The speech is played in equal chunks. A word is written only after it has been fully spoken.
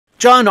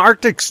John,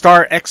 Arctic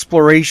Star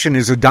Exploration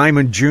is a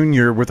diamond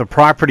junior with a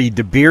property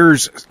De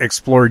Beers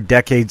explored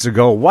decades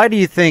ago. Why do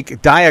you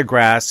think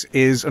diagrass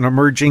is an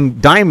emerging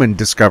diamond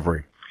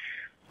discovery?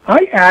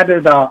 I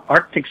added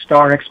Arctic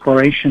Star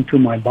Exploration to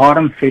my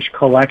bottom fish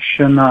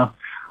collection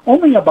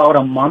only about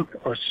a month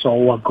or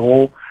so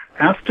ago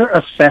after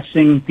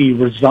assessing the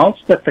results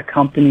that the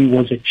company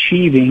was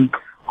achieving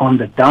on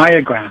the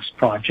diagrass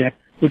project,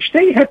 which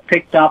they had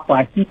picked up,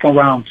 I think,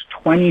 around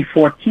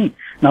 2014.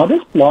 Now,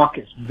 this block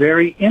is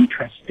very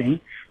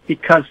interesting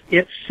because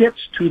it sits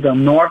to the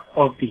north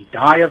of the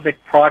Diavik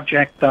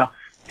project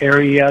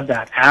area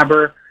that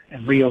Aber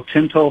and Rio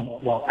Tinto,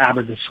 well,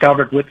 Aber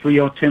discovered with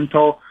Rio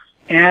Tinto,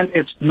 and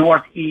it's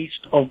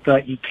northeast of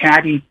the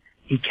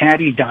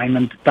Ekati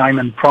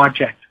diamond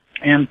project.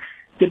 And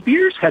De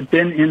Beers had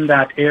been in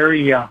that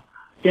area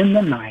in the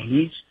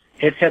 90s.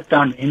 It had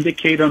done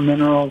indicator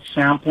mineral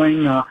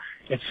sampling.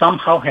 It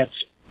somehow had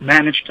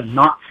managed to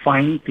not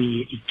find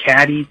the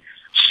Ekati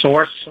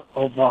source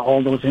of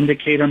all those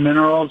indicator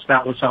minerals.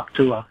 That was up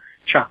to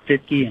Chuck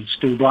Fitke and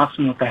Stu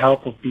Blossom with the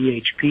help of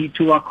BHP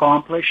to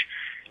accomplish.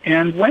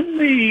 And when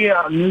the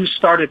news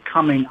started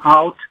coming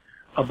out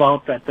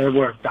about that there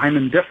were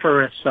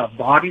diamondiferous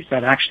bodies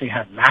that actually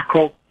had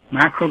macro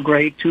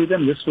grade to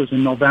them, this was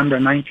in November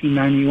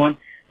 1991,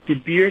 De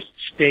Beers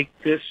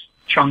staked this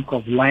chunk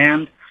of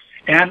land,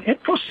 and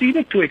it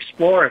proceeded to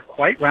explore it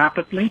quite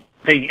rapidly.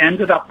 They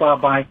ended up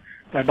by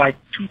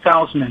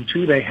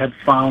 2002, they had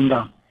found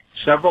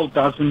several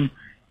dozen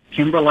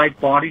kimberlite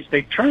bodies.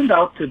 They turned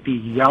out to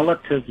be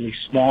relatively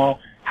small,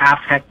 half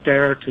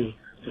hectare to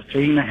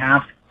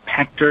 3.5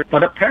 hectare,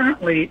 but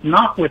apparently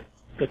not with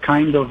the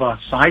kind of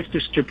size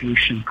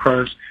distribution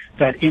curves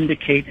that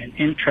indicate an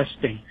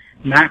interesting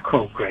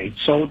macro grade.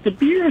 So De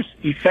Beers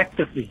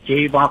effectively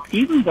gave up,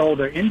 even though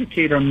their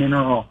indicator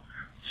mineral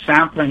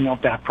sampling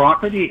of that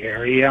property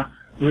area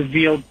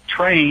revealed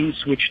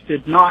trains which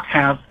did not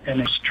have,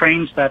 and it's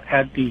trains that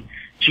had the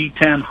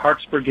G10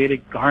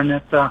 Hartsburgitic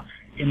garnet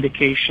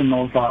indication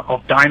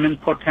of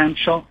diamond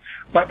potential.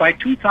 But by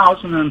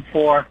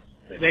 2004,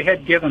 they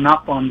had given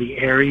up on the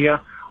area.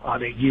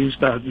 They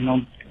used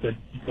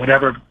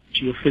whatever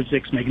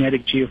geophysics,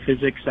 magnetic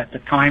geophysics at the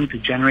time to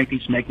generate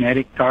these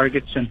magnetic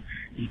targets and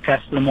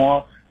test them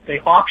all.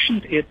 They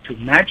auctioned it to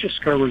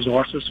Magisker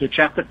Resources, which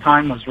at the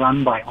time was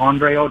run by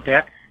Andre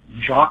Odette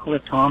and Jacques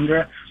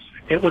Letendre.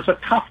 It was a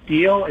tough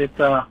deal.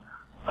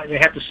 They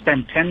had to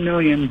spend $10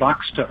 million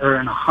to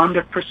earn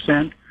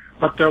 100%,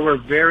 but there were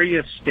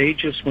various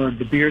stages where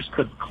De Beers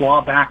could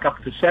claw back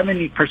up to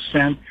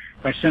 70%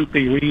 by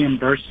simply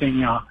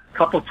reimbursing a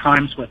couple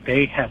times what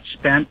they had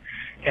spent.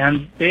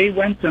 And they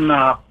went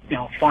and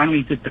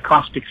finally did the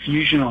caustic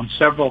fusion on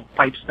several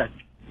pipes that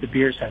De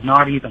Beers had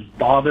not even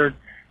bothered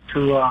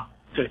to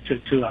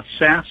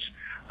assess.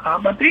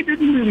 But they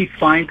didn't really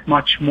find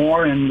much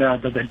more in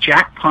the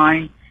jack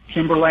pine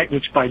kimberlite,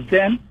 which by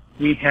then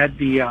we had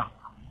the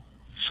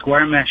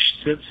square mesh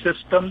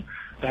system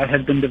that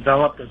had been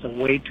developed as a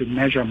way to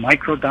measure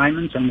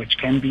microdiamonds and which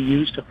can be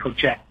used to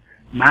project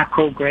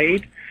macro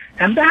grade.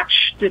 And that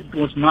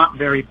was not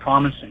very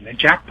promising. The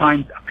jack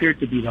pine appeared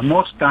to be the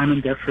most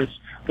diamondiferous,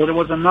 though there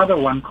was another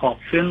one called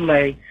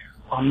Finlay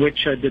on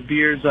which De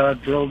Beers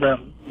drilled at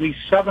least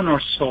 7 or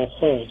so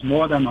holes,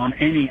 more than on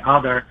any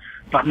other,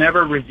 but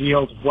never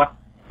revealed what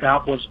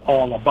that was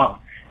all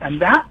about.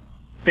 And that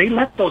they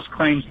let those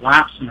claims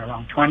lapse in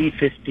around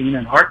 2015,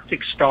 and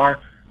Arctic Star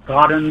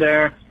got in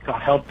there,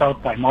 got helped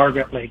out by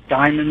Margaret Lake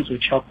Diamonds,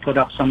 which helped put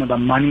up some of the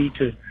money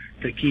to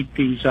keep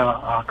these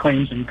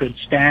claims in good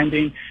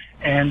standing.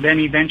 And then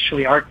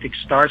eventually Arctic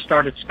Star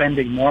started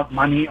spending more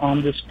money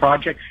on this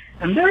project.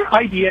 And their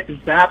idea is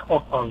that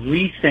of a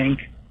rethink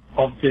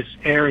of this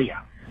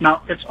area.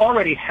 Now, it's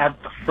already had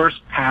the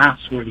first pass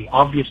where the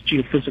obvious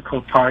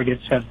geophysical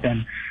targets have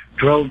been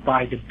drilled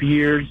by De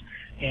Beers,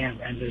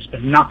 and there's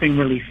been nothing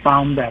really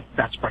found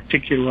that's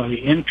particularly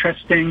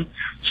interesting.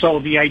 So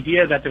the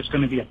idea that there's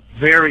going to be a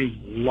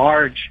very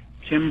large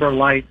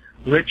kimberlite,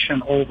 rich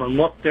and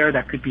overlooked there,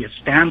 that could be a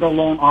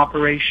standalone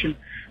operation,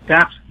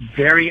 that's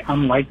very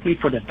unlikely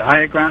for the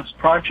diagrass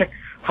project.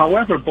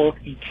 However, both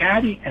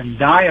Ekati and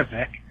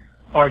Diavik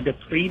are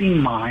depleting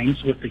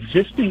mines with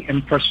existing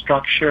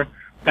infrastructure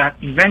that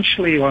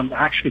eventually, or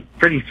actually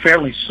pretty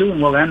fairly soon,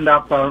 will end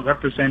up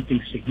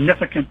representing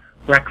significant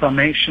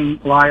reclamation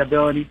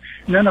liability.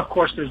 And then, of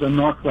course, there's the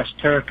Northwest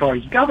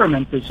Territories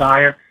government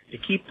desire to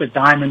keep the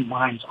diamond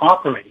mines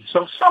operating.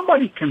 So if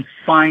somebody can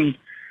find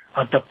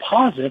a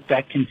deposit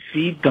that can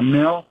feed the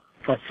mill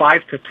for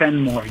 5 to 10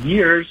 more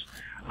years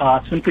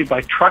simply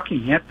by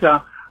trucking it,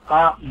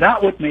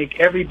 that would make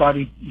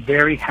everybody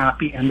very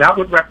happy, and that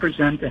would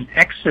represent an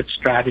exit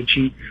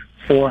strategy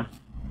for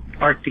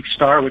Arctic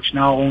Star, which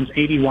now owns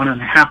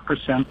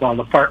 81.5%, while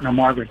the partner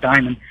Margaret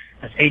Diamond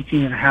has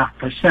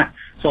 18.5%.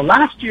 So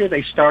last year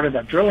they started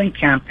a drilling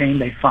campaign.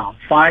 They found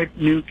 5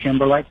 new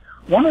kimberlites.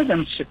 One of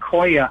them,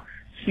 Sequoia,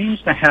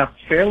 seems to have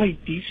fairly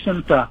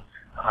decent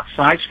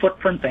size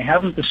footprint. They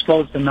haven't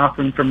disclosed enough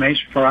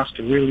information for us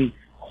to really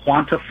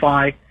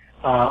quantify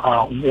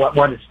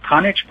what its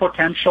tonnage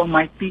potential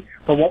might be.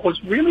 But what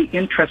was really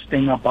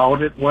interesting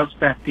about it was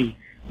that the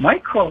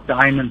micro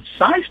diamond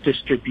size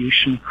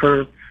distribution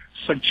curve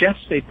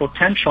suggests a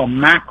potential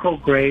macro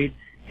grade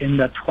in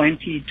the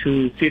 20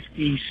 to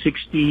 50,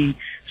 60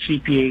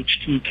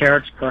 CPHT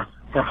carats per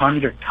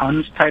 100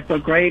 tons type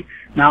of grade.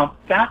 Now,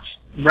 that's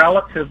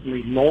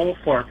relatively low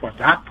for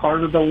that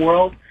part of the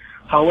world.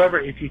 However,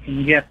 if you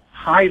can get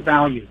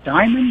high-value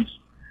diamonds,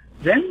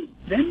 then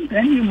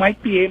you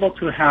might be able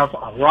to have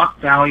a rock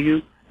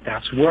value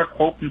that's worth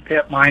open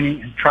pit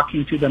mining and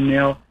trucking to the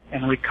mill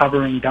and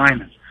recovering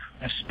diamonds,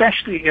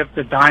 especially if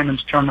the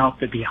diamonds turn out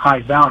to be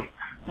high value.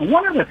 And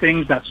one of the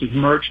things that's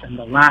emerged in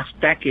the last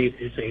decade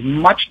is a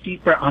much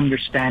deeper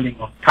understanding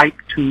of type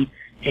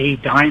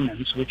 2A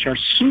diamonds, which are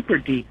super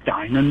deep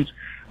diamonds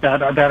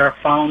that are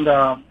found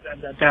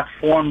that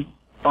form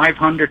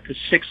 500 to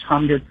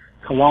 600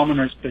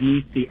 kilometers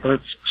beneath the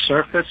Earth's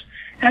surface,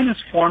 and is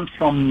formed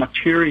from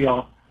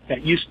material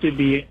that used to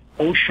be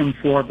ocean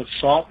floor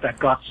basalt that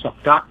got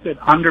subducted,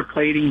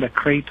 underplating the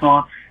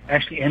craton,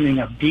 actually ending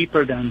up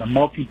deeper than the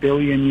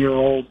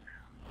multi-billion-year-old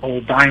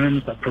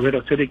diamonds, the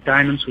peridotite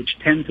diamonds, which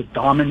tend to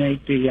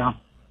dominate the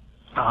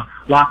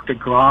Lac de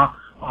Gras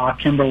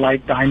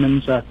kimberlite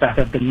diamonds that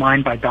have been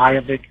mined by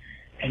Diavik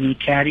and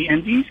Ekati.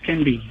 And these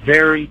can be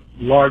very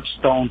large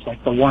stones,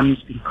 like the ones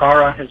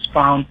Ikara has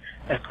found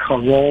at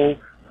Karol,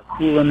 the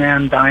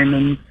Kulanan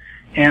diamonds,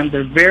 and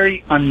they're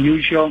very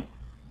unusual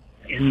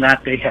in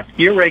that they have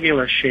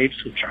irregular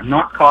shapes which are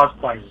not caused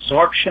by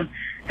resorption,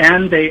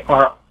 and they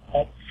are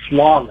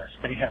flawless.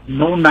 They have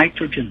no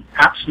nitrogen,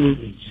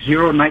 absolutely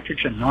zero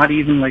nitrogen, not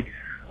even like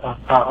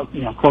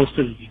close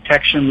to the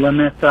detection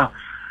limit,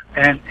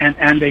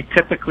 and they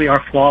typically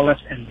are flawless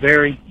and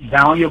very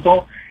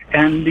valuable.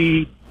 And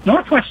the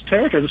Northwest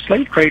Territory, the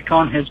Slate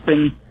Craton, has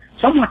been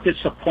somewhat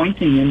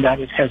disappointing in that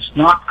it has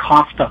not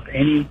coughed up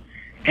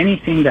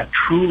anything that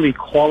truly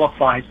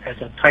qualifies as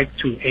a Type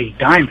 2A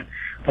diamond.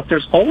 But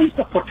there's always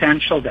the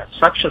potential that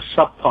such a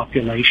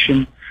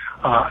subpopulation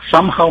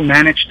somehow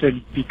managed to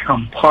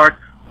become part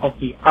of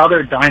the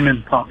other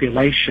diamond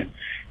population.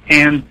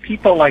 And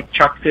people like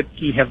Chuck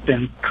Fipke have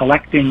been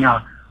collecting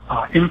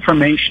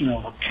information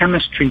of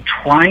chemistry,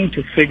 trying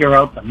to figure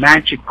out the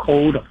magic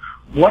code of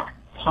what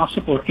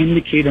possible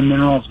indicator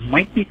minerals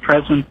might be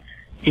present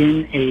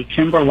in a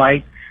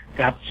kimberlite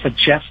that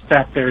suggests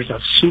that there's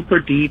a super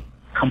deep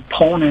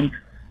component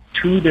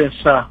to this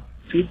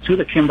to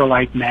the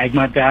kimberlite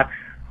magma that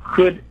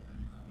could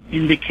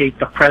indicate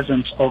the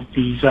presence of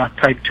these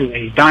Type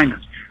 2A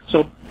diamonds.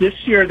 So this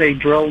year they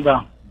drilled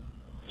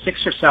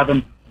 6 or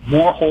 7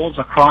 more holes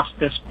across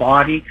this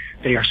body.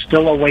 They are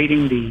still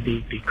awaiting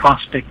the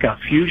caustic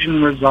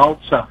fusion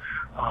results.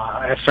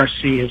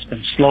 SRC has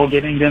been slow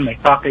getting them. They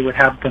thought they would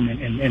have them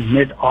in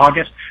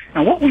mid-August.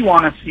 And what we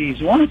want to see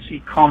is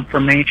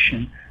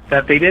confirmation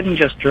that they didn't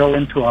just drill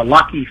into a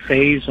lucky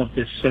phase of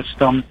this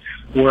system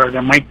where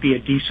there might be a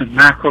decent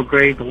macro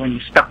grade, but when you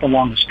step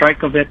along the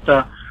strike of it,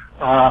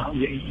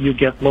 you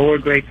get lower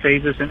grade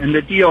phases. And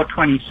the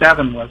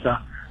DO-27 was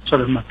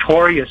sort of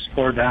notorious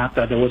for that.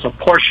 There was a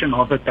portion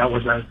of it that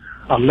was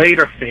a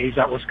later phase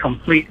that was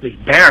completely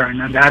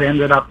barren, and that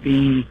ended up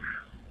being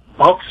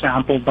bulk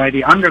sampled by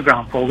the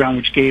underground program,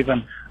 which gave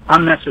an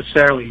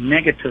unnecessarily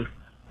negative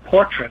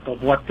portrait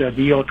of what the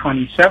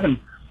DO-27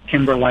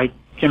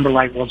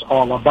 kimberlite was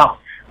all about.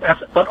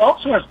 But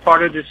also as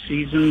part of this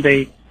season,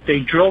 they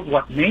drilled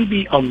what may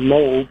be a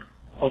lobe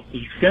of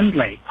the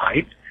Findlay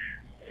pipe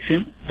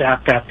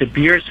that De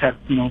Beers had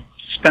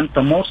spent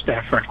the most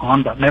effort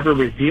on, but never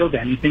revealed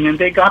anything. And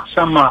they got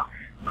some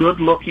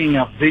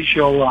good-looking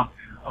visual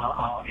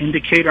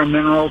indicator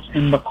minerals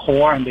in the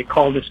core, and they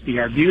call this the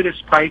Arbutus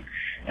pipe.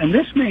 And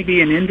this may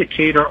be an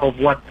indicator of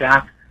what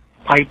that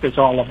pipe is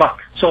all about.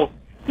 So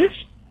this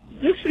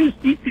is,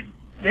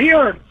 they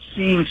are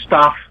seeing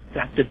stuff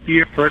that De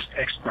Beers first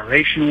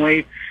exploration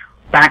wave.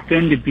 Back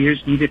then, De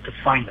Beers needed to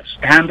find a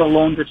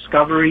standalone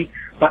discovery,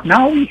 but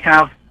now we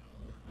have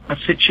a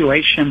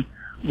situation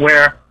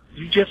where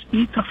you just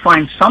need to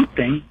find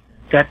something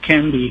that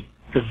can be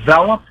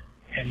developed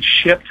and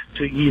shipped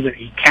to either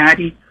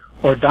Ekati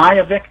or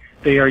Diavik.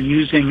 They are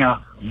using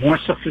more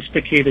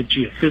sophisticated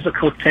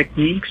geophysical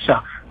techniques.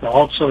 They're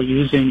also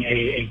using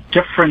a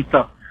different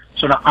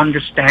sort of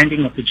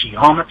understanding of the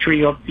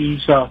geometry of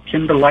these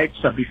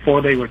kimberlites.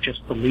 Before they were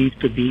just believed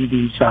to be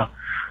these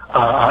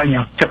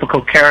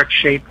typical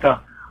carrot-shaped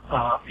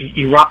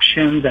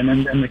eruptions. And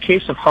in the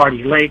case of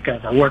Hardy Lake,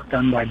 the work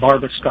done by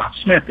Barbara Scott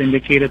Smith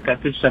indicated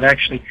that this had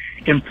actually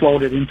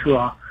exploded into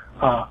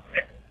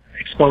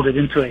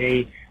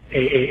a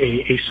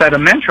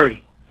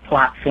sedimentary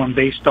platform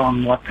based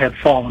on what had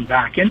fallen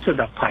back into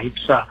the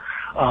pipes.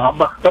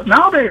 But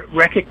now they're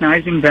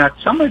recognizing that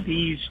some of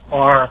these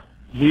are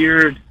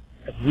weird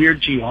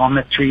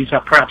geometries,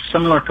 perhaps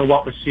similar to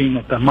what we're seeing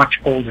with the much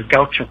older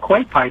Gaucho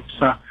Quay pipes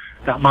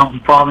that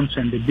Mountain Province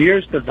and De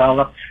Beers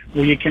developed,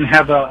 where you can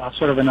have a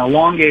sort of an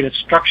elongated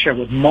structure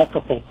with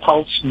multiple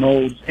pulse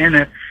nodes in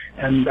it,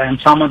 and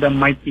some of them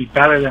might be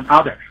better than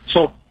others.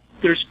 So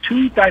there's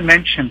 2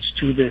 dimensions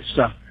to this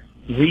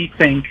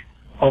rethink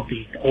of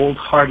the old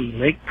Hardy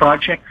Lake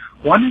project.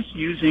 One is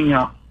using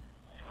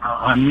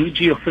new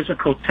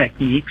geophysical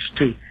techniques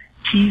to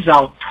tease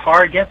out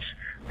targets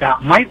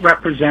that might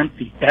represent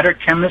the better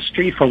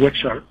chemistry for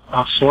which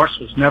a source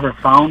was never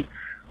found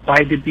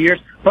by De Beers,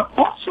 but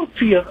also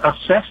to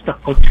assess the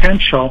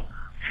potential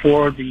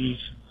for these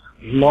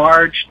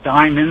large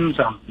diamonds,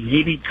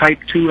 maybe type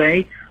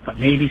 2A, but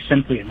maybe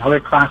simply another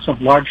class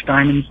of large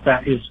diamonds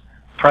that is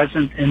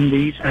present in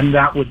these, and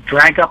that would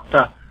drag up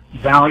the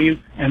value,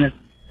 and it's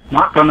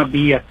not going to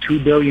be a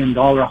 $2 billion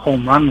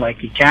home run like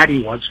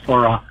Ekati was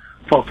for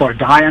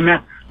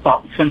Diamet,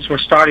 but since we're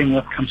starting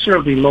with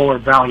considerably lower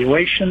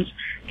valuations,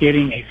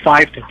 getting a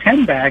 5 to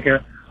 10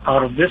 bagger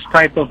out of this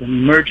type of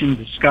emerging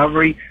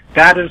discovery,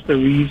 that is the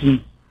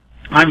reason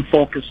I'm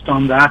focused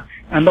on that.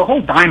 And the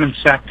whole diamond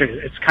sector,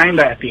 it's kind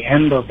of at the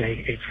end of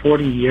a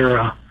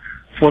 30-year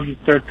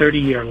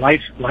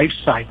life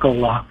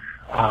cycle.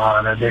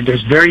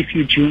 There's very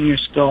few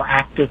juniors still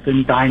active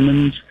in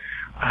diamonds,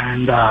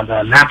 and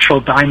the natural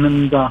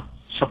diamond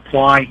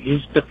supply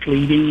is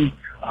depleting.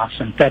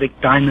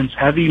 Synthetic diamonds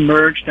have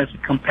emerged as a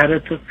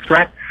competitive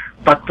threat,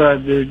 but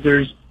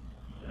there's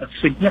a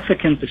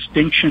significant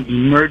distinction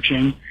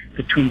emerging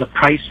between the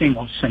pricing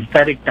of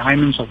synthetic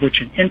diamonds, of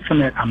which an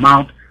infinite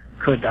amount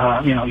could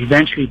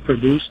eventually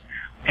produce,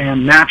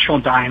 and natural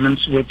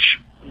diamonds, which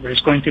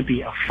there's going to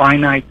be a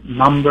finite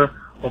number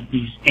of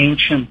these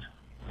ancient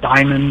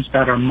diamonds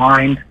that are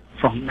mined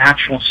from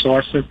natural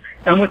sources.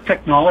 And with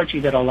technology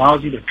that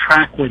allows you to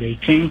track where they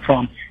came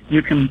from,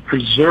 you can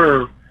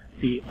preserve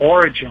the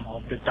origin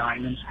of the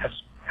diamonds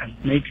and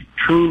make it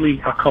truly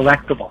a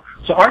collectible.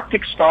 So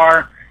Arctic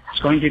Star is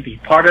going to be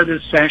part of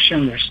this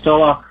session. There's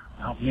still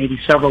maybe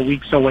several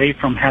weeks away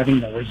from having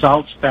the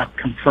results that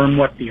confirm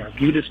what the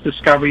Arbutus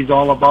discovery is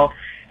all about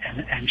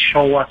and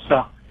show us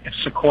if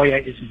Sequoia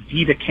is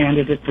indeed a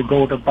candidate to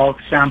go to bulk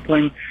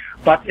sampling.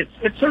 But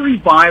it's a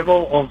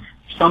revival of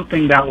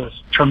something that was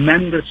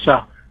tremendous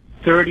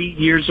 30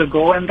 years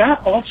ago, and that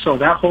whole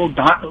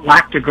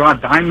Lac de Gras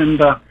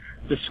diamond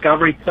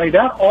discovery play,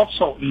 that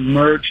also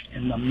emerged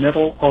in the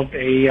middle of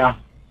a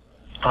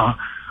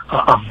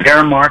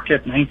bear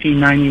market.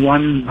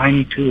 1991,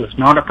 92 is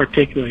not a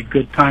particularly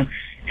good time.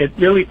 It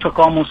really took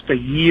almost a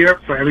year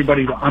for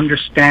everybody to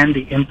understand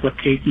the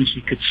implications.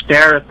 You could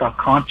stare at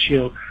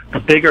the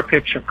bigger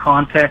picture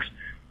context,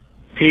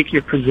 take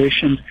your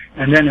positions,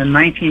 and then in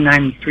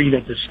 1993,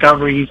 the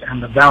discoveries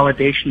and the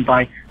validation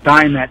by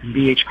Diamet and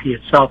BHP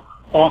itself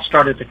all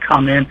started to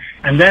come in,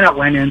 and then it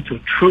went into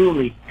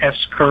truly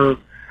S-curve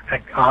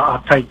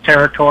type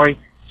territory.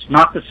 It's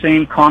not the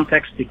same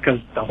context because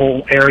the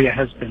whole area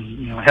has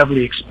been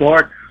heavily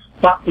explored,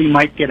 but we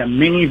might get a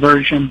mini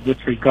version with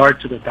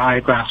regard to the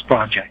Diagrass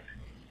project.